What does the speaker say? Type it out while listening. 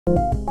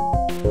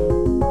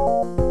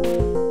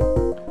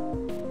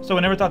So I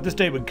never thought this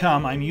day would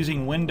come. I'm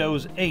using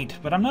Windows 8,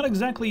 but I'm not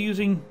exactly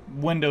using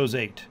Windows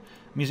 8.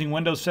 I'm using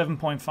Windows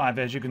 7.5.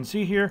 As you can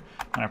see here,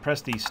 when I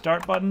press the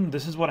Start button,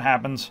 this is what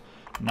happens,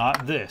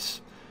 not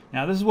this.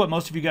 Now this is what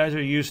most of you guys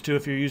are used to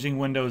if you're using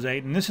Windows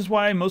 8, and this is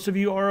why most of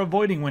you are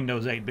avoiding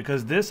Windows 8,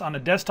 because this on a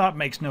desktop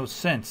makes no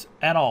sense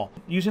at all.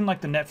 Using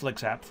like the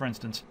Netflix app, for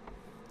instance.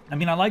 I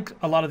mean, I like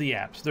a lot of the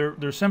apps.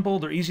 They're simple,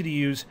 they're easy to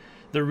use,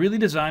 they're really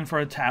designed for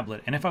a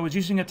tablet. And if I was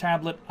using a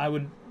tablet, I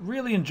would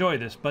really enjoy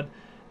this, but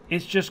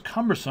it's just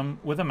cumbersome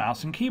with a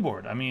mouse and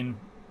keyboard. I mean,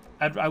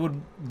 I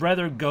would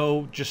rather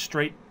go just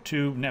straight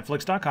to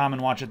Netflix.com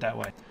and watch it that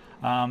way.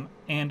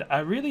 And I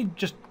really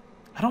just,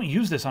 I don't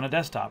use this on a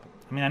desktop.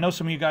 I mean, I know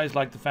some of you guys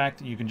like the fact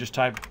that you can just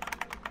type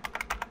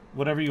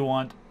whatever you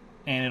want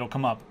and it'll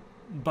come up.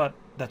 But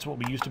that's what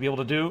we used to be able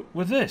to do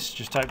with this.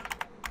 Just type,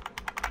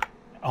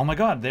 oh my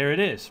God, there it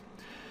is.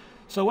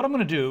 So what I'm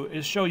going to do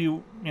is show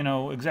you,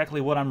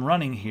 exactly what I'm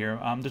running here.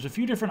 There's a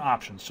few different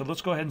options, so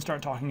let's go ahead and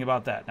start talking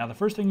about that. Now, the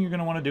first thing you're going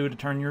to want to do to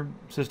turn your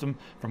system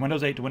from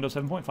Windows 8 to Windows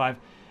 7.5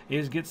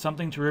 is get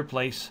something to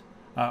replace,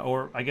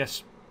 or I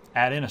guess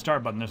add in a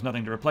Start button. There's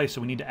nothing to replace, so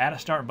we need to add a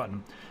Start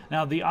button.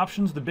 Now, the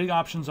big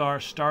options are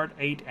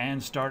Start8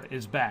 and Start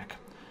is back.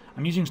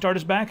 I'm using Start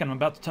is back, and I'm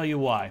about to tell you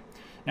why.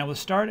 Now, with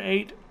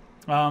Start8,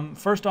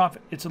 first off,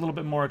 it's a little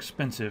bit more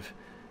expensive.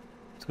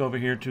 Let's go over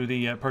here to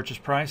the purchase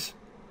price.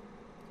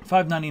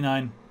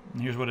 $5.99,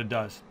 and here's what it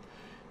does.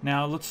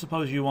 Now let's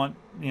suppose you want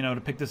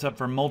to pick this up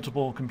for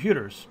multiple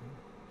computers.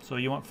 So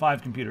you want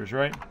 5 computers,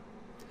 right?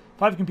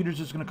 5 computers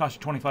is going to cost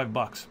you 25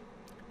 bucks.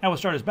 Now with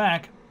Start is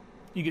back,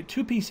 you get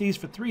 2 PCs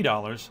for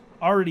 $3,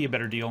 already a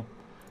better deal,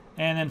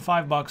 and then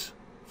 5 bucks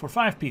for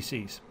 5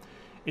 PCs.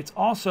 It's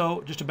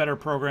also just a better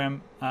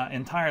program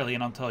entirely,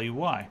 and I'll tell you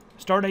why.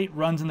 Start8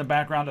 runs in the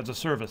background as a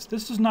service.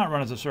 This does not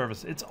run as a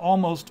service. It's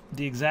almost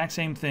the exact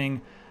same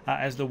thing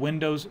as the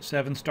Windows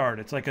 7 Start.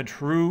 It's like a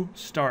true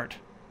Start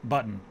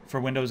button for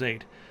Windows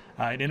 8.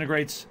 It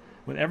integrates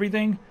with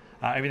everything.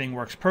 Everything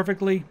works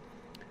perfectly.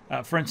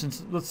 For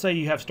instance, let's say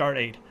you have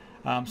Start8.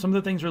 Some of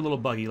the things are a little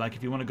buggy, like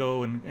if you want to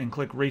go and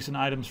click recent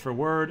items for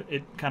Word,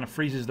 it kind of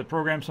freezes the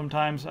program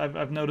sometimes.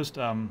 I've noticed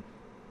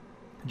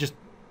just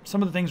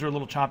some of the things are a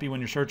little choppy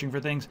when you're searching for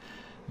things.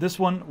 This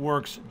one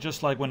works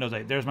just like Windows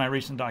 8. There's my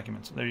recent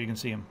documents. There you can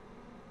see them.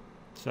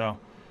 So,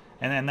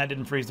 and that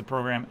didn't freeze the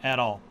program at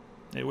all.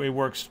 It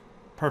works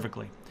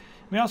perfectly.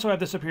 We also have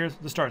this up here,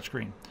 the Start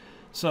screen.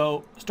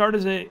 So Start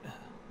is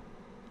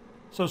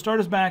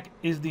back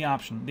is the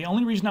option. The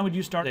only reason I would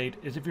use Start8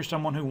 is if you're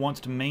someone who wants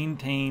to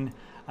maintain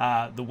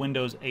the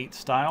Windows 8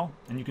 style,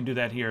 and you can do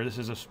that here. This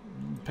is a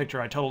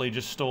picture. I totally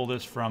just stole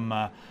this from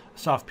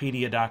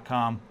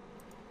softpedia.com.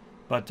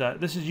 But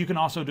you can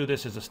also do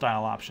this as a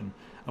style option,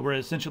 where it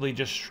essentially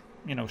just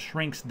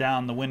shrinks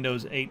down the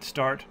Windows 8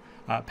 Start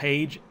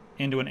page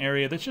into an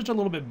area that's just a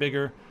little bit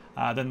bigger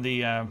than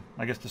the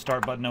I guess the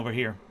Start button over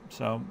here.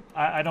 So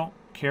I don't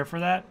care for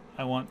that.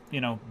 I want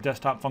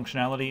desktop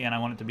functionality, and I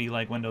want it to be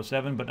like Windows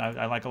 7. But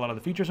I like a lot of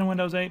the features in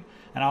Windows 8,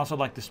 and I also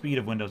like the speed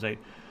of Windows 8.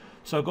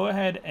 So go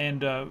ahead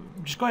and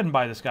just go ahead and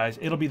buy this, guys.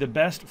 It'll be the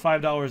best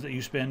 $5 that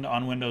you spend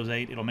on Windows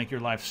 8. It'll make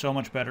your life so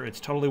much better. It's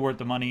totally worth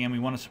the money, and we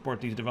want to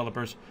support these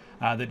developers.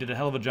 They did a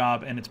hell of a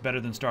job, and it's better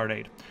than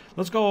Start8.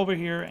 Let's go over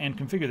here and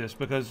configure this,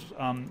 because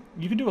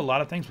you can do a lot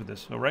of things with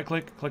this. So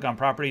right-click, click on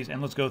Properties,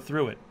 and let's go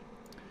through it.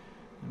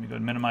 Let me go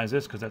and minimize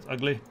this because that's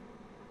ugly.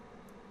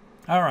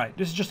 All right,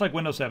 this is just like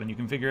Windows 7. You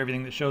configure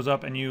everything that shows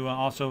up, and you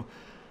also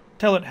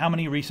tell it how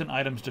many recent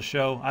items to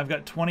show. I've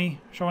got 20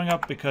 showing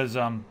up because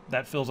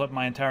that fills up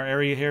my entire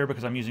area here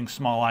because I'm using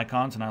small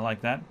icons, and I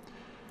like that.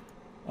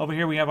 Over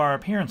here we have our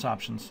appearance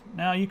options.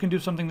 Now you can do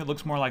something that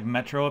looks more like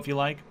Metro if you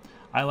like.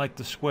 I like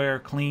the square,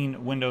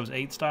 clean Windows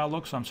 8 style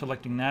look, so I'm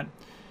selecting that.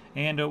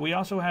 And we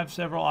also have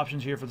several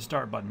options here for the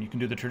Start button. You can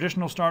do the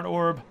traditional Start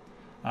orb.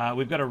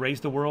 We've got a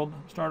Raise the World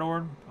Start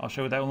orb. I'll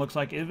show you what that one looks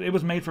like. It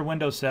was made for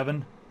Windows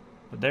 7,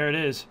 but there it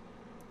is.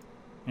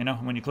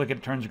 When you click it,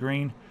 it turns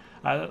green.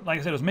 Like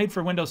I said, it was made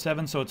for Windows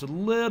 7, so it's a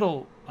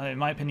little, in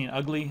my opinion,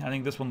 ugly. I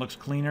think this one looks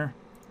cleaner,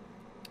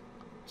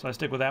 so I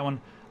stick with that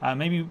one.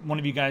 Maybe one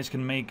of you guys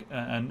can make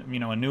a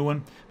new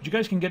one, but you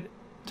guys can get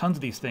tons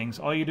of these things.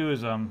 All you do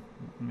is let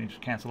me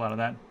just cancel out of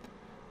that.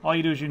 All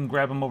you do is you can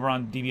grab them over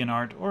on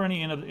DeviantArt or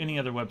any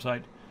other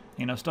website.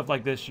 Stuff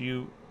like this.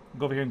 You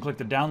go over here and click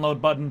the download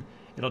button.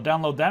 It'll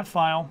download that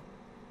file,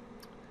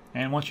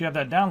 and once you have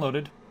that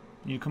downloaded,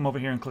 you come over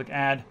here and click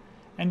Add,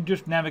 and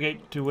just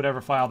navigate to whatever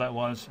file that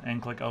was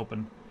and click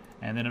Open,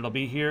 and then it'll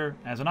be here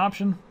as an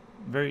option.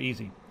 Very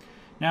easy.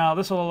 Now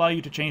this will allow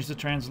you to change the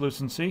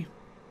translucency,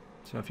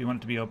 so if you want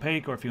it to be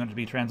opaque or if you want it to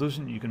be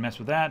translucent, you can mess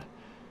with that.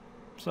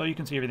 So you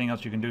can see everything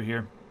else you can do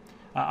here.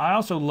 I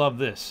also love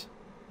this.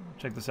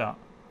 Check this out.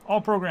 All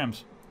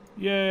programs.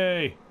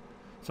 Yay!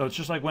 So it's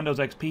just like Windows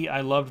XP. I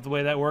loved the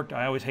way that worked.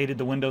 I always hated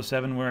the Windows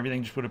 7 where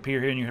everything just would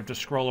appear here and you have to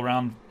scroll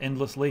around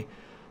endlessly.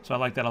 So I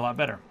like that a lot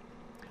better.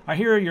 All right,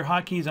 here are your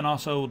hotkeys, and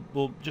also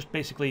we'll just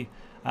basically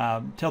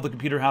tell the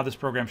computer how this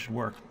program should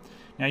work.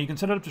 Now you can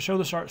set it up to show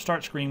the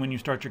start screen when you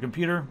start your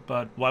computer,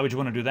 but why would you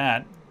want to do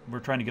that? We're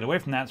trying to get away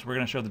from that, so we're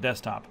going to show the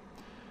desktop.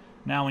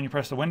 Now when you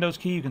press the Windows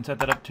key, you can set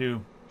that up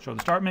to show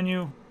the start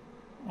menu,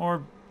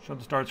 or show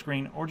the start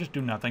screen, or just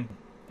do nothing.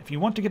 If you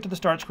want to get to the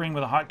start screen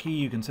with a hotkey,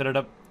 you can set it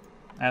up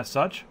as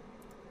such.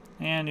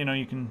 And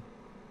you can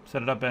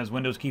set it up as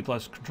Windows key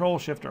plus Control,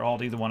 Shift, or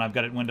Alt, either one. I've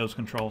got it Windows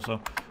Control, so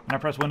when I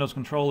press Windows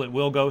Control, it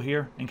will go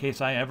here in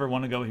case I ever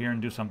want to go here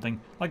and do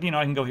something. Like,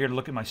 I can go here to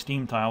look at my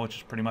Steam tile, which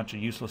is pretty much a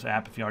useless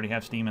app if you already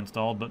have Steam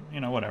installed, but,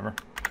 whatever.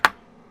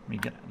 Let me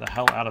get the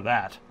hell out of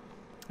that.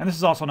 And this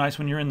is also nice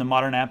when you're in the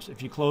modern apps.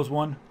 If you close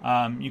one,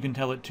 you can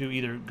tell it to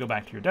either go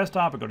back to your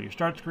desktop or go to your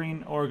start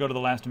screen or go to the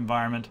last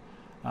environment.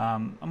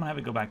 I'm going to have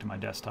it go back to my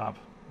desktop.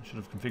 I should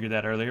have configured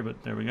that earlier,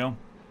 but there we go.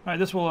 Alright,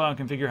 this will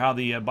configure how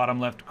the bottom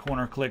left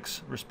corner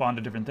clicks respond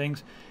to different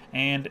things.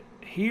 And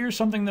here's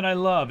something that I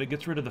love. It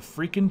gets rid of the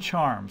freaking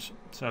charms.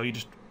 So I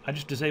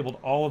just disabled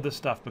all of this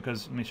stuff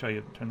because, let me show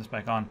you, turn this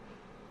back on.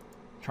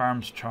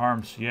 Charms,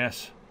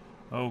 yes.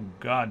 Oh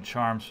God,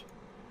 charms.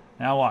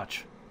 Now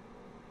watch.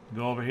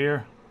 Go over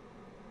here.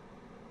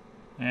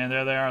 And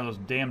there they are, those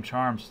damn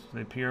charms.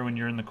 They appear when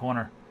you're in the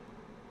corner.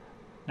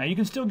 Now you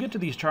can still get to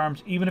these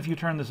charms even if you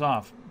turn this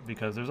off,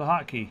 because there's a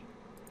hotkey.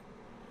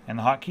 And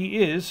the hotkey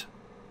is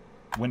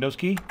Windows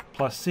key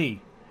plus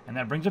C. And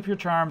that brings up your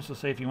charms. So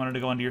say if you wanted to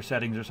go into your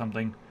settings or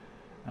something,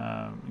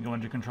 you go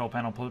into your control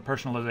panel,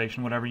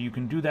 personalization, whatever, you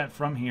can do that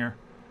from here.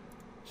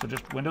 So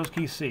just Windows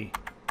key C.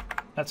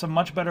 That's a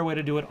much better way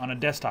to do it on a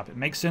desktop. It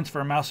makes sense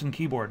for a mouse and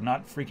keyboard,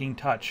 not freaking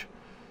touch.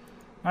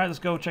 Alright, let's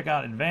go check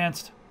out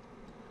Advanced.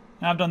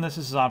 Now I've done this.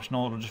 This is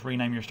optional. It'll just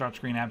rename your start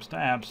screen apps to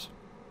apps.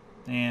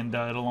 And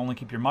it'll only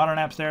keep your modern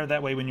apps there.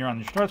 That way when you're on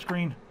your start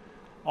screen,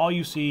 all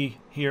you see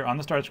here on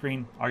the start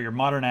screen are your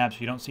modern apps.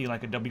 You don't see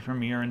like Adobe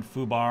Premiere and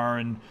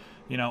Foobar and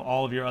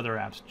all of your other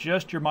apps.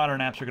 Just your modern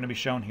apps are going to be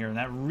shown here, and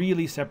that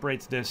really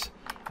separates this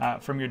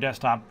from your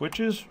desktop, which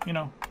is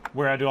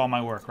where I do all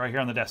my work, right here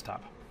on the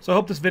desktop. So I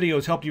hope this video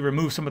has helped you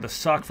remove some of the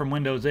suck from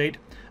Windows 8.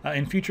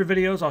 In future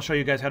videos, I'll show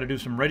you guys how to do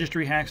some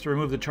registry hacks to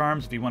remove the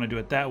charms if you want to do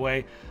it that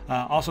way.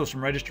 Also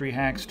some registry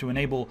hacks to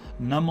enable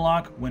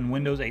numlock when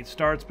Windows 8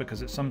 starts,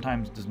 because it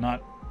sometimes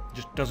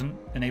just doesn't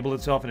enable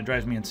itself and it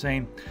drives me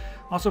insane.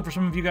 Also, for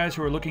some of you guys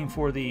who are looking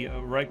for the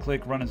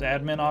right-click run as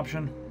admin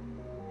option,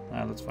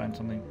 let's find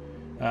something.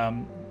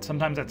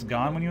 Sometimes that's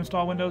gone when you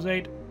install Windows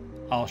 8.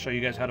 I'll show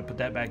you guys how to put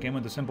that back in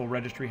with a simple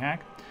registry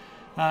hack.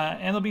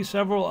 And there'll be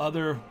several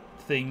other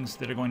things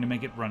that are going to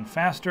make it run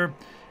faster,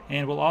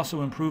 and will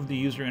also improve the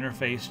user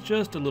interface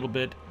just a little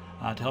bit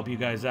to help you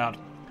guys out.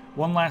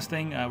 One last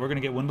thing, we're going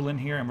to get Wendell in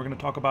here, and we're going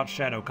to talk about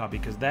shadow copy,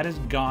 because that is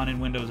gone in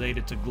Windows 8.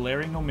 It's a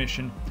glaring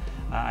omission.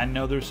 I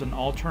know there's an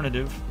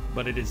alternative,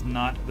 but it is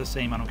not the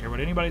same. I don't care what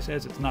anybody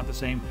says, it's not the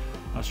same.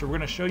 So we're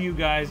going to show you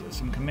guys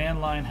some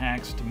command line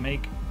hacks to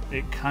make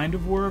it kind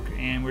of work,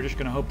 and we're just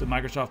going to hope that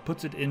Microsoft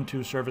puts it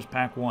into Service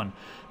Pack 1.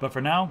 But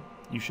for now,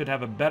 you should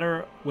have a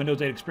better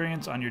Windows 8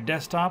 experience on your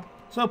desktop.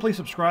 So please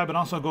subscribe, and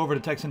also go over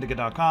to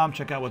TechSyndicate.com,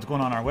 check out what's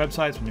going on our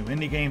website, some new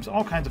indie games,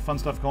 all kinds of fun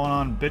stuff going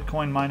on,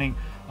 Bitcoin mining.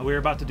 We're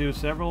about to do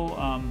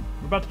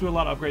a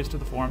lot of upgrades to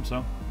the forum,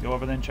 so go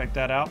over there and check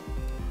that out.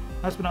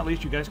 Last but not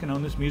least, you guys can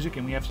own this music,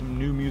 and we have some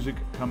new music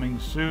coming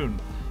soon.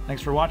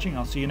 Thanks for watching.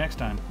 I'll see you next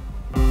time.